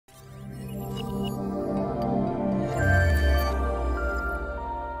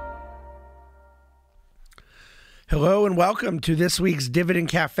Hello and welcome to this week's Dividend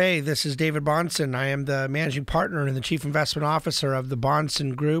Cafe. This is David Bahnsen. I am the managing partner and the chief investment officer of the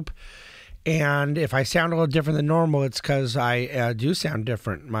Bahnsen Group. And if I sound a little different than normal, it's because I do sound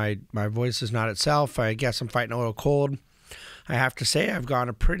different. My voice is not itself. I guess I'm fighting a little cold. I have to say I've gone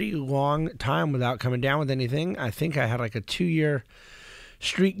a pretty long time without coming down with anything. I think I had like a 2-year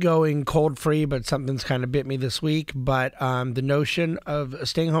streak going cold-free, but something's kind of bit me this week. But the notion of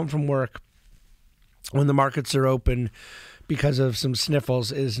staying home from work when the markets are open because of some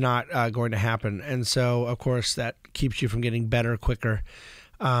sniffles is not going to happen. And so, of course, that keeps you from getting better quicker.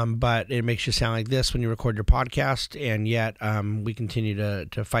 But it makes you sound like this when you record your podcast. And yet we continue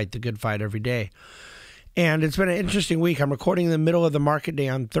to fight the good fight every day. And it's been an interesting week. I'm recording in the middle of the market day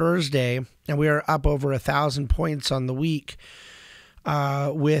on Thursday, and we are up over 1,000 points on the week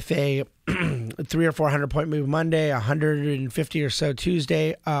with a 300 or 400 point move Monday, 150 or so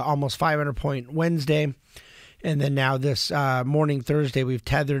Tuesday, almost 500 point Wednesday. And then now this morning, Thursday, we've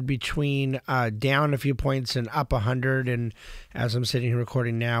tethered between down a few points and up 100. And as I'm sitting here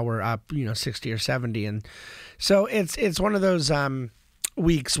recording now, we're up, 60 or 70. And so it's one of those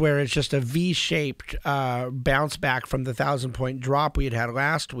weeks where it's just a V-shaped bounce back from the 1,000 point drop we had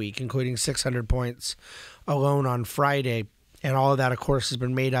last week, including 600 points alone on Friday. And all of that, of course, has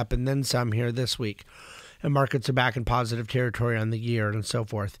been made up and then some here this week. And markets are back in positive territory on the year and so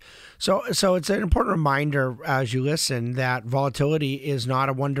forth. So it's an important reminder as you listen that volatility is not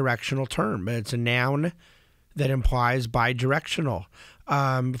a one-directional term. It's a noun that implies bidirectional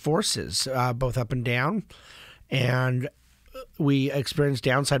forces, both up and down. And we experienced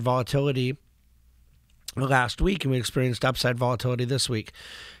downside volatility last week, and we experienced upside volatility this week.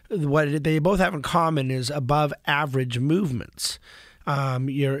 What they both have in common is above average movements.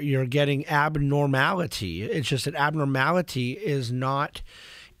 You're getting abnormality. It's just that abnormality is not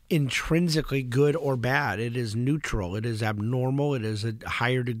intrinsically good or bad. It is neutral. It is abnormal. It is a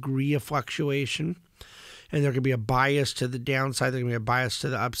higher degree of fluctuation. And there can be a bias to the downside. There can be a bias to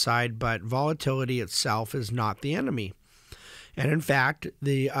the upside. But volatility itself is not the enemy. And in fact,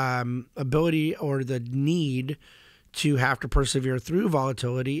 the ability or the need to have to persevere through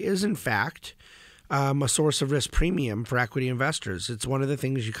volatility is, in fact, a source of risk premium for equity investors. It's one of the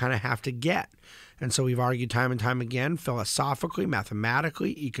things you kind of have to get. And so we've argued time and time again, philosophically,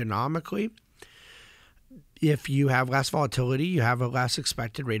 mathematically, economically, if you have less volatility, you have a less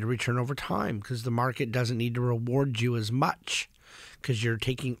expected rate of return over time because the market doesn't need to reward you as much because you're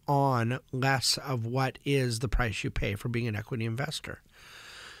taking on less of what is the price you pay for being an equity investor.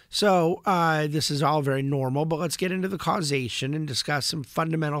 So this is all very normal, but let's get into the causation and discuss some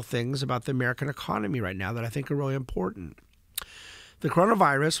fundamental things about the American economy right now that I think are really important. The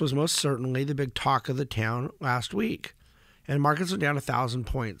coronavirus was most certainly the big talk of the town last week, and markets were down 1,000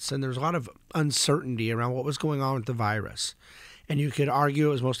 points, and there's a lot of uncertainty around what was going on with the virus. And you could argue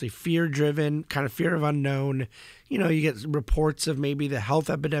it was mostly fear-driven, kind of fear of unknown. You get reports of maybe the health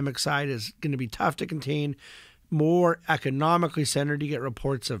epidemic side is going to be tough to contain. More economically centered, you get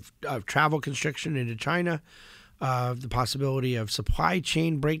reports of travel constriction into China, the possibility of supply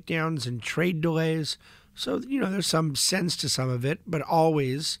chain breakdowns and trade delays. So, there's some sense to some of it, but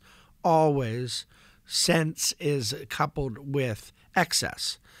always sense is coupled with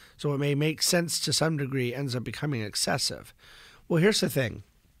excess. So it may make sense to some degree, ends up becoming excessive. Well, here's the thing.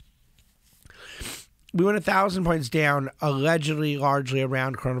 We went 1,000 points down, allegedly largely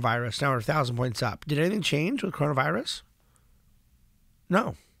around coronavirus. Now we're 1,000 points up. Did anything change with coronavirus?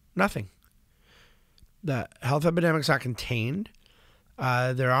 No, nothing. The health epidemic's not contained.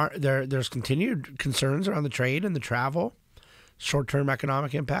 There's continued concerns around the trade and the travel, short-term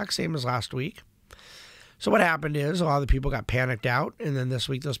economic impact, same as last week. So what happened is a lot of the people got panicked out, and then this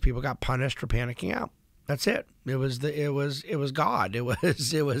week those people got punished for panicking out. That's it. It was God. It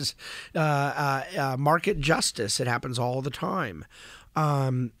was market justice. It happens all the time.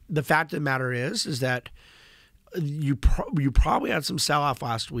 The fact of the matter is that you probably had some sell-off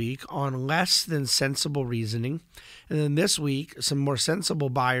last week on less than sensible reasoning, and then this week some more sensible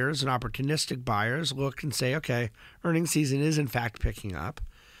buyers and opportunistic buyers look and say, okay, earnings season is in fact picking up.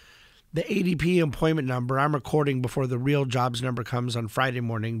 The ADP employment number, I'm recording before the real jobs number comes on Friday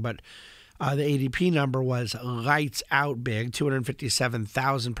morning, but the ADP number was lights out big,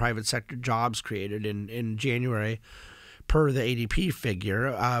 257,000 private sector jobs created in January per the ADP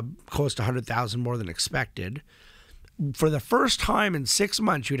figure, close to 100,000 more than expected. For the first time in 6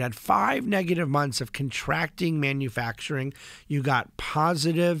 months, you'd had 5 negative months of contracting manufacturing. You got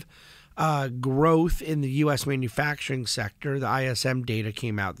positive growth in the U.S. manufacturing sector. The ISM data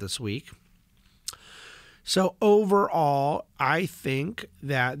came out this week. So overall, I think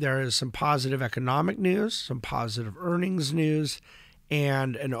that there is some positive economic news, some positive earnings news,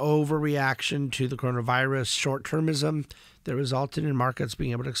 and an overreaction to the coronavirus short-termism that resulted in markets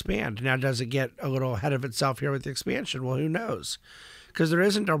being able to expand. Now, does it get a little ahead of itself here with the expansion? Well, who knows? Because there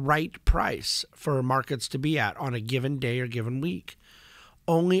isn't a right price for markets to be at on a given day or given week.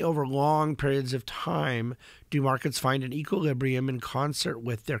 Only over long periods of time do markets find an equilibrium in concert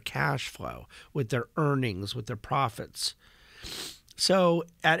with their cash flow, with their earnings, with their profits. So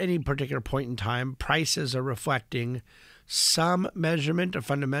at any particular point in time, prices are reflecting some measurement of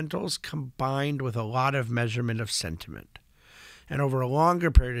fundamentals combined with a lot of measurement of sentiment. And over a longer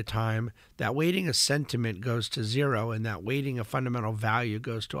period of time, that weighting of sentiment goes to 0 and that weighting of fundamental value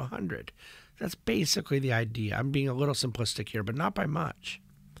goes to 100. That's basically the idea. I'm being a little simplistic here, but not by much.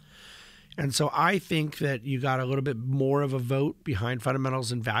 And so I think that you got a little bit more of a vote behind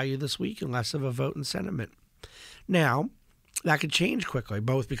fundamentals and value this week and less of a vote in sentiment. Now, that could change quickly,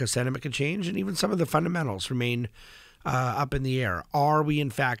 both because sentiment could change and even some of the fundamentals remain up in the air. Are we,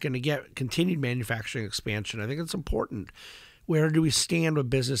 in fact, going to get continued manufacturing expansion? I think it's important. Where do we stand with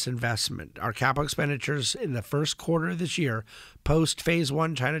business investment? Our capital expenditures in the first quarter of this year, post phase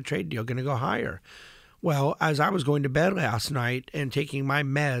 1 China trade deal, going to go higher. Well, as I was going to bed last night and taking my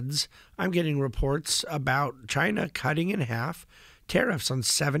meds, I'm getting reports about China cutting in half tariffs on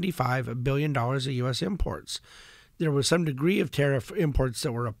 $75 billion of U.S. imports. There was some degree of tariff imports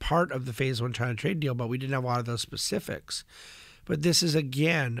that were a part of the phase 1 China trade deal, but we didn't have a lot of those specifics. But this is,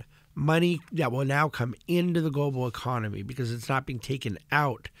 again, money that will now come into the global economy because it's not being taken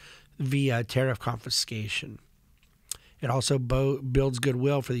out via tariff confiscation. It also builds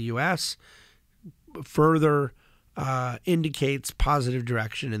goodwill for the U.S., further indicates positive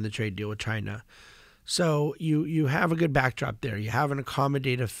direction in the trade deal with China. So you have a good backdrop there. You have an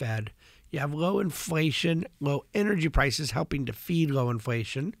accommodative Fed. You have low inflation, low energy prices helping to feed low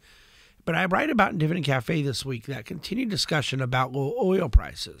inflation. But I write about in Dividend Cafe this week that continued discussion about low oil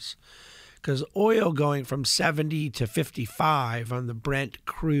prices, because oil going from 70 to 55 on the Brent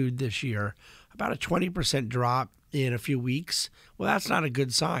crude this year, about a 20% drop in a few weeks. Well, that's not a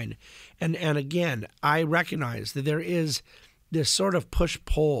good sign. And again, I recognize that there is this sort of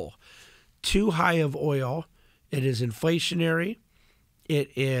push-pull. Too high of oil, it is inflationary.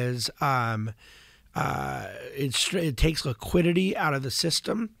 It is it takes liquidity out of the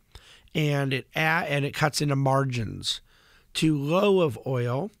system, and it cuts into margins. Too low of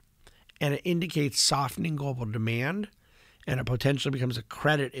oil, and it indicates softening global demand, and it potentially becomes a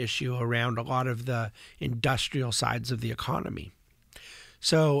credit issue around a lot of the industrial sides of the economy.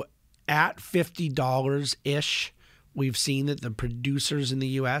 So at $50-ish, we've seen that the producers in the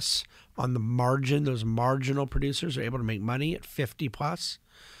U.S. on the margin, those marginal producers are able to make money at 50 plus.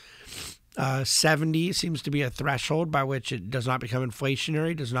 70 seems to be a threshold by which it does not become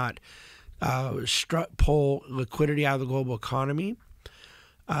inflationary, does not pull liquidity out of the global economy.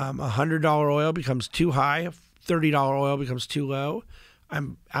 $100 oil becomes too high. $30 oil becomes too low.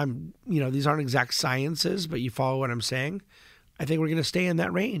 These aren't exact sciences, but you follow what I'm saying. I think we're going to stay in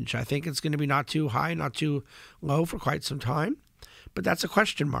that range. I think it's going to be not too high, not too low for quite some time. But that's a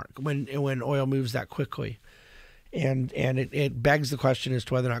question mark when oil moves that quickly. And it begs the question as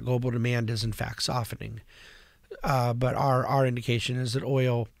to whether or not global demand is in fact softening. But our indication is that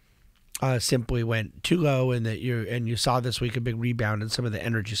oil simply went too low, and that you saw this week a big rebound in some of the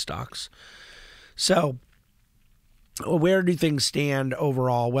energy stocks. So where do things stand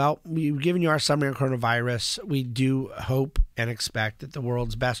overall? Well, we've given you our summary on coronavirus. We do hope and expect that the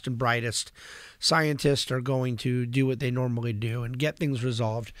world's best and brightest scientists are going to do what they normally do and get things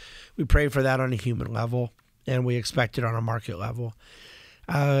resolved. We pray for that on a human level, and we expect it on a market level.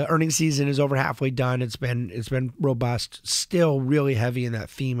 Earnings season is over halfway done. It's been robust, still really heavy in that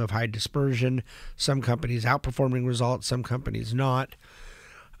theme of high dispersion. Some companies outperforming results, some companies not.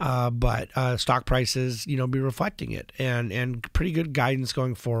 But stock prices, be reflecting it, and pretty good guidance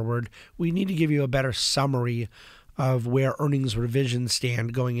going forward. We need to give you a better summary of where earnings revisions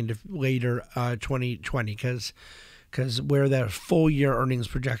stand going into later 2020, because where the full year earnings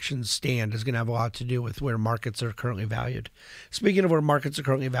projections stand is going to have a lot to do with where markets are currently valued. Speaking of where markets are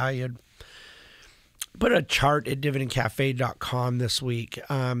currently valued, put a chart at dividendcafe.com this week.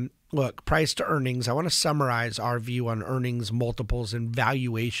 Look, price to earnings. I want to summarize our view on earnings multiples and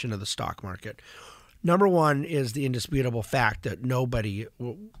valuation of the stock market. Number one is the indisputable fact that nobody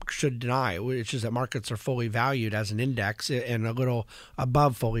should deny, which is that markets are fully valued as an index and a little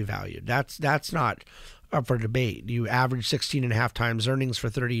above fully valued. That's not up for debate. You average 16.5 times earnings for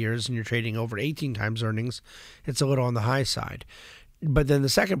 30 years and you're trading over 18 times earnings. It's a little on the high side. But then the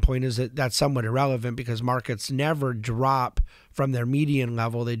second point is that that's somewhat irrelevant because markets never drop from their median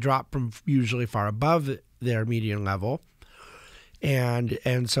level. They drop from usually far above their median level. And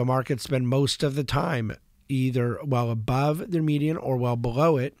so markets spend most of the time either well above their median or well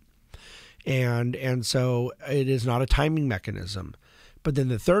below it. And so it is not a timing mechanism. But then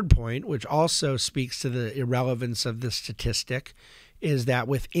the third point, which also speaks to the irrelevance of this statistic, is that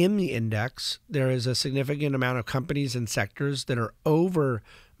within the index, there is a significant amount of companies and sectors that are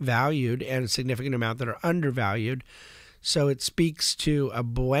overvalued and a significant amount that are undervalued. So it speaks to a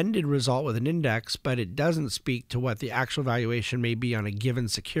blended result with an index, but it doesn't speak to what the actual valuation may be on a given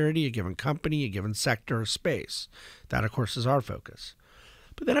security, a given company, a given sector or space. That, of course, is our focus.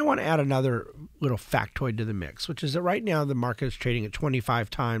 But then I want to add another little factoid to the mix, which is that right now the market is trading at 25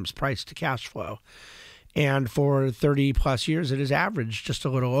 times price to cash flow. And for 30 plus years, it has averaged just a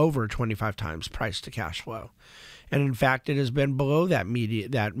little over 25 times price to cash flow. And in fact, it has been below that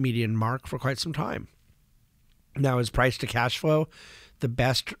median mark for quite some time. Now, is price to cash flow the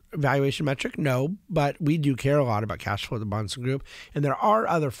best valuation metric? No, but we do care a lot about cash flow at the Bahnsen Group. And there are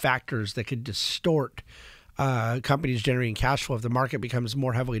other factors that could distort companies generating cash flow. If the market becomes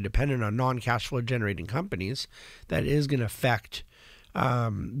more heavily dependent on non-cash flow generating companies, that is going to affect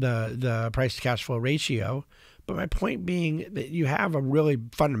the price to cash flow ratio. But my point being that you have a really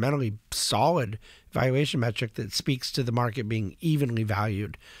fundamentally solid valuation metric that speaks to the market being evenly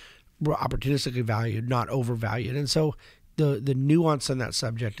valued, opportunistically valued, not overvalued. And so the nuance on that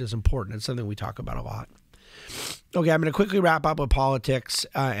subject is important. It's something we talk about a lot. Okay, I'm going to quickly wrap up with politics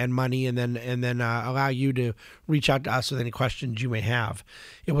and money, and then allow you to reach out to us with any questions you may have.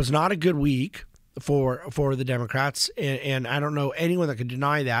 It was not a good week for the Democrats, and I don't know anyone that could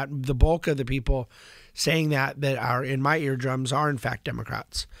deny that. The bulk of the people saying that are in my eardrums are in fact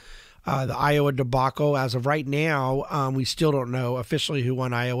Democrats. The Iowa debacle, as of right now, we still don't know officially who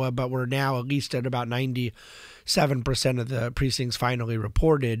won Iowa, but we're now at least at about 97% of the precincts finally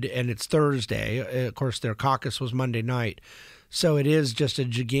reported, and it's Thursday. Of course, their caucus was Monday night. So it is just a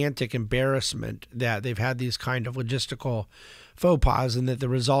gigantic embarrassment that they've had these kind of logistical faux pas and that the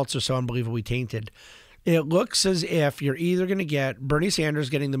results are so unbelievably tainted. It looks as if you're either going to get Bernie Sanders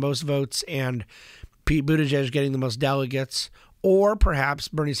getting the most votes and Pete Buttigieg getting the most delegates, or perhaps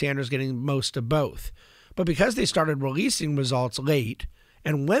Bernie Sanders getting most of both. But because they started releasing results late,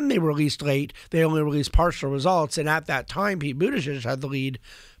 and when they released late, they only released partial results, and at that time, Pete Buttigieg had the lead.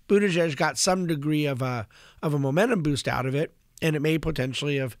 Buttigieg got some degree of a momentum boost out of it, and it may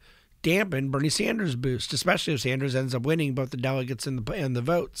potentially have dampened Bernie Sanders' boost, especially if Sanders ends up winning both the delegates and the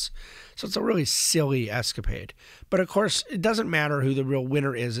votes. So it's a really silly escapade. But of course, it doesn't matter who the real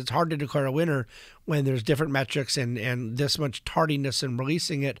winner is. It's hard to declare a winner when there's different metrics and this much tardiness in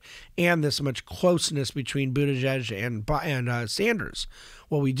releasing it and this much closeness between Buttigieg and Sanders.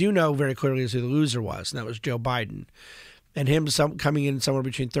 What we do know very clearly is who the loser was, and that was Joe Biden. And him coming in somewhere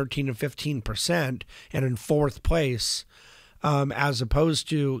between 13 and 15% and in fourth place, as opposed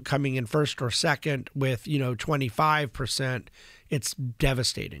to coming in first or second with, 25%, it's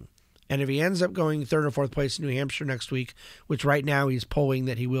devastating. And if he ends up going third or fourth place in New Hampshire next week, which right now he's polling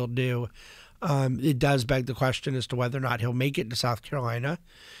that he will do, it does beg the question as to whether or not he'll make it to South Carolina.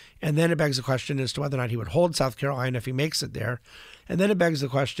 And then it begs the question as to whether or not he would hold South Carolina if he makes it there. And then it begs the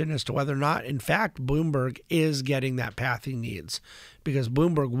question as to whether or not, in fact, Bloomberg is getting that path he needs. Because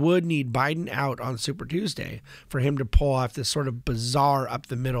Bloomberg would need Biden out on Super Tuesday for him to pull off this sort of bizarre up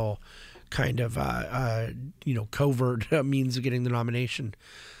the middle kind of, covert means of getting the nomination.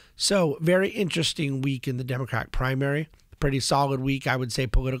 So very interesting week in the Democratic primary. Pretty solid week, I would say,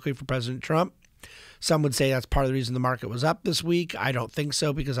 politically for President Trump. Some would say that's part of the reason the market was up this week. I don't think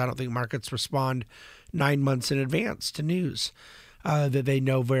so, because I don't think markets respond 9 months in advance to news that they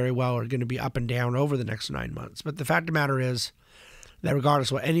know very well are going to be up and down over the next 9 months. But the fact of the matter is that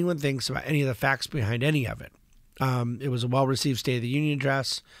regardless of what anyone thinks about any of the facts behind any of it, it was a well-received State of the Union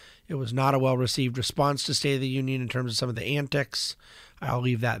address. It was not a well-received response to State of the Union in terms of some of the antics. I'll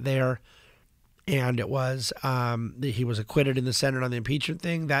leave that there. And it was he was acquitted in the Senate on the impeachment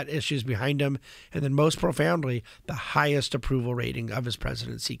thing. That issue's behind him. And then most profoundly, the highest approval rating of his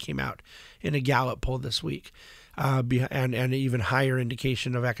presidency came out in a Gallup poll this week, and an even higher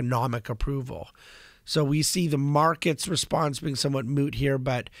indication of economic approval. So we see the market's response being somewhat moot here,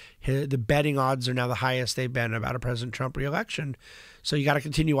 but the betting odds are now the highest they've been about a President Trump reelection. So you got to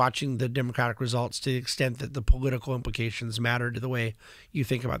continue watching the Democratic results to the extent that the political implications matter to the way you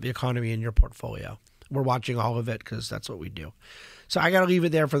think about the economy in your portfolio. we're watching all of it because that's what we do. So I got to leave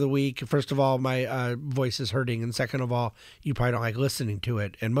it there for the week. First of all, my voice is hurting. And second of all, you probably don't like listening to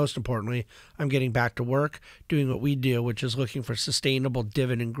it. And most importantly, I'm getting back to work, doing what we do, which is looking for sustainable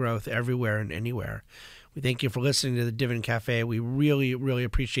dividend growth everywhere and anywhere. We thank you for listening to the Dividend Cafe. We really, really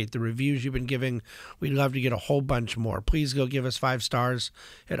appreciate the reviews you've been giving. We'd love to get a whole bunch more. Please go give us 5 stars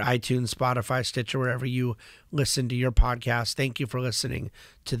at iTunes, Spotify, Stitcher, wherever you listen to your podcast. Thank you for listening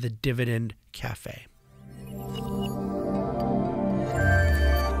to the Dividend Cafe.